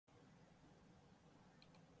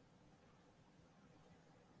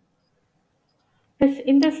Yes,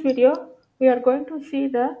 in this video, we are going to see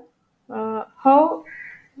the how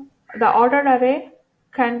the ordered array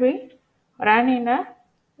can be run in a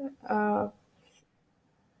uh,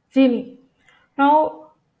 Genie.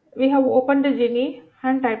 Now we have opened the Genie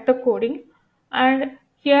and typed the coding, and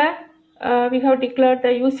here we have declared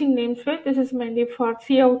the using namespace. This is mainly for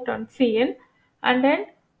cout and cin, and then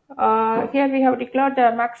here we have declared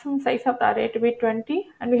the maximum size of the array to be 20,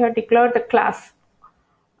 and we have declared the class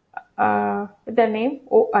with the name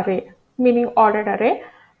array, meaning ordered array,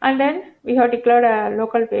 and then we have declared a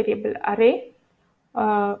local variable array,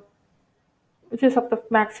 uh, which is of the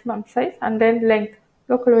maximum size, and then length,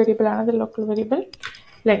 local variable, another local variable,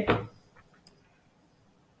 length,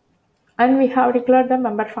 and we have declared the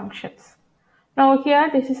member functions. Now here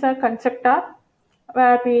this is a constructor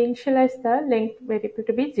where we initialize the length variable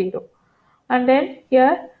to be 0, and then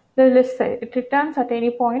here the list size, it returns at any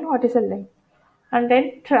point what is the length, and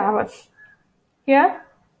then traverse. Here,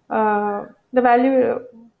 the value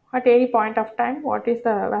at any point of time, what is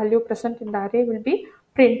the value present in the array will be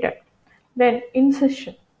printed. Then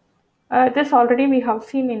insertion. This already we have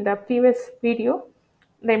seen in the previous video,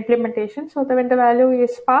 the implementation. So when the value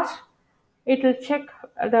is passed, it will check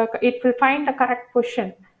it will find the correct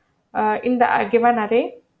position in the given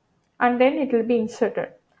array, and then it will be inserted.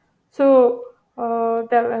 So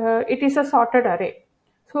it is a sorted array.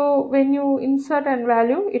 So when you insert a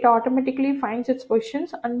value, it automatically finds its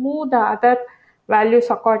positions and move the other values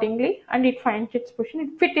accordingly, and it finds its position.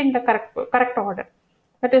 It fit in the correct order.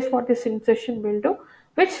 That is what this insertion will do,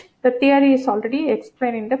 which the theory is already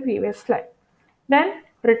explained in the previous slide. Then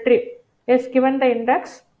retrieve is given the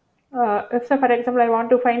index. If so, for example, I want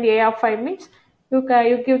to find a of 5 means you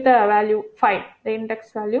give the value 5, the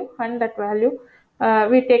index value, and that value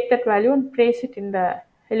we take that value and place it in the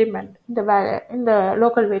element in the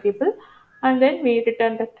local variable, and then we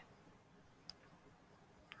return that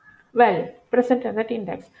value present in that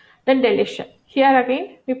index. Then deletion. Here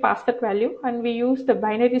again we pass that value and we use the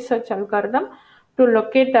binary search algorithm to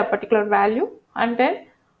locate the particular value, and then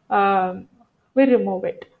we remove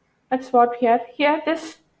it. That's what here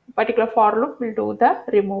this particular for loop will do the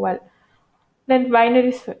removal. Then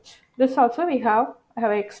binary search. This also I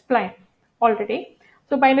have explained already.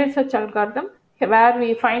 So binary search algorithm where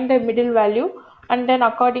we find the middle value, and then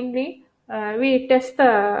accordingly we test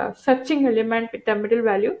the searching element with the middle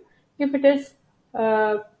value. If it is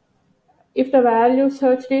if the value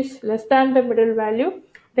searched is less than the middle value,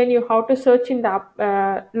 then you have to search in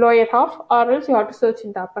the lower half, or else you have to search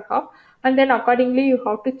in the upper half, and then accordingly you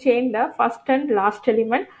have to change the first and last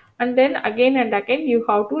element, and then again and again you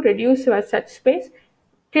have to reduce your search space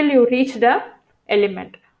till you reach the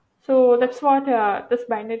element. So that's what this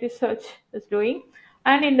binary search is doing.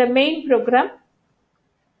 And in the main program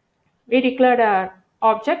we declared an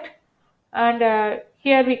object, and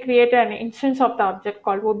here we create an instance of the object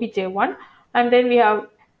called obj1, and then we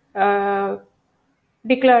have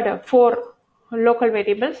declared 4 local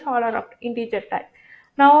variables, all are of integer type.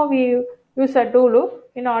 Now we use a do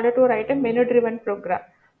loop in order to write a menu driven program.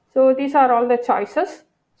 So these are all the choices.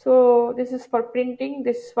 So this is for printing,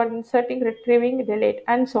 this is for inserting, retrieving, delete,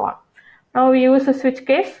 and so on. Now we use a switch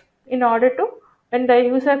case in order to, when the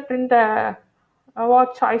user print the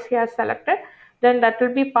what choice he has selected, then that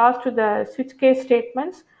will be passed to the switch case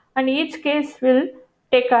statements, and each case will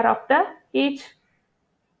take care of the each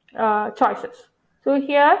choices. So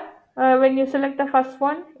here when you select the first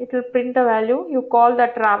one, it will print the value. You call the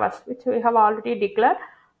traverse, which we have already declared,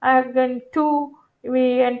 and then 2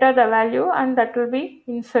 we enter the value and that will be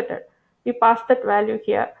inserted. We pass that value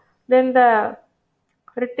here. Then the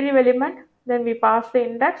retrieve element, then we pass the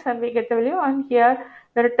index and we get the value, and here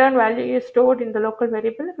the return value is stored in the local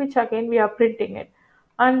variable, which again we are printing it.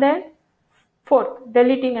 And then fourth,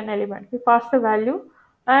 deleting an element, we pass the value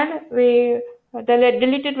and we the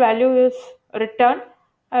deleted value is returned,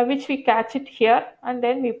 which we catch it here and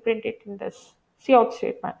then we print it in this cout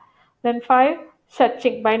statement. Then 5,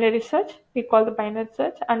 searching, binary search, we call the binary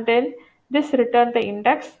search, and then this return the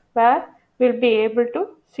index where we'll be able to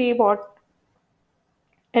see what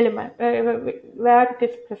element where it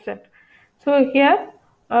is present. So here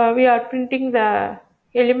we are printing the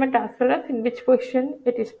element as well as in which position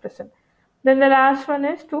it is present. Then the last one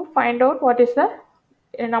is to find out what is the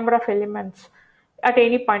number of elements at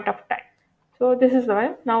any point of time. So this is the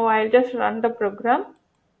one. Now I'll just run the program.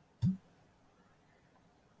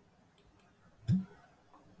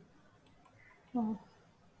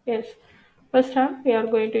 Yes, first time we are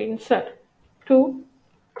going to insert 2.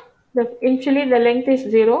 Initially the length is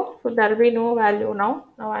 0, so there will be no value now.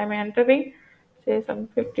 Now I am entering say some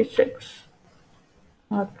 56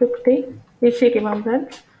 or 50. We see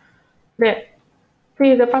remembrance there.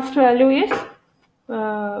 See, the first value is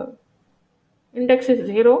uh, index is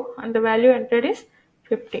 0 and the value entered is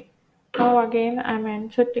 50. Now again I am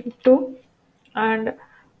inserting 2 and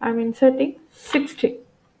I am inserting 60.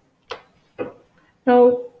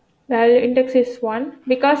 Now value index is 1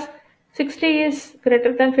 because 60 is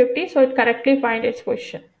greater than 50, so it correctly finds its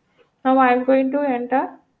position. Now I am going to enter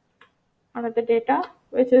another data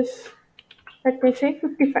which is, let me say,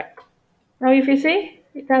 55. Now if you see,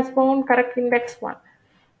 it has found correct index 1.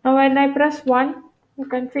 Now when I press 1, you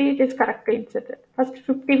can see it is correctly inserted. First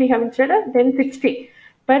 50 we have inserted, then 60.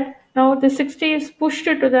 But now the 60 is pushed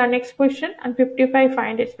to the next position and 55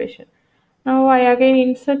 find its position. Now I again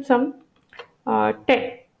insert some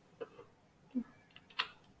 10.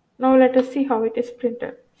 Now let us see how it is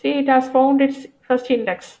printed. See, it has found its first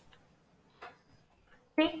index.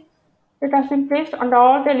 See, it has been placed and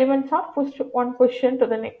all the elements are pushed one position to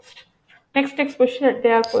the next. Next position that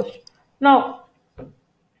they are pushed. Now,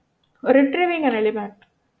 retrieving an element.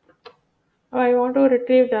 I want to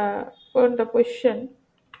retrieve the position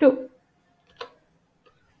 2.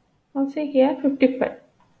 Now see here 55.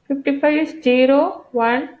 55 is 0,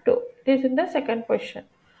 1, 2. It is in the second position.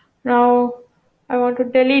 Now I want to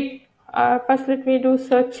delete. First let me do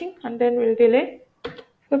searching and then we'll delete.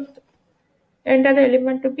 Fifth, enter the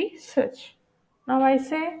element to be search. Now I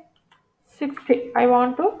say 60. I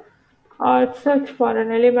want to search for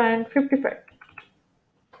an element 55.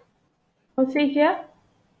 Now see here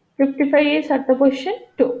 55 is at the position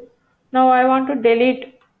 2. Now I want to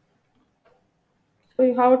delete. So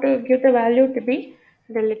you have to give the value to be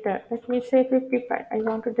deleted. Let me say 55. I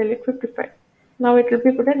want to delete 55. Now it will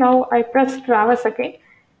be put in. Now I press traverse again.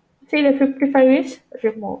 See, the 55 is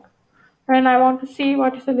removed. And I want to see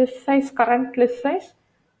what is the list size, current list size.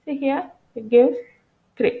 See here, it gives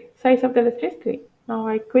 3. Size of the list is 3. Now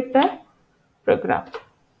I quit the program.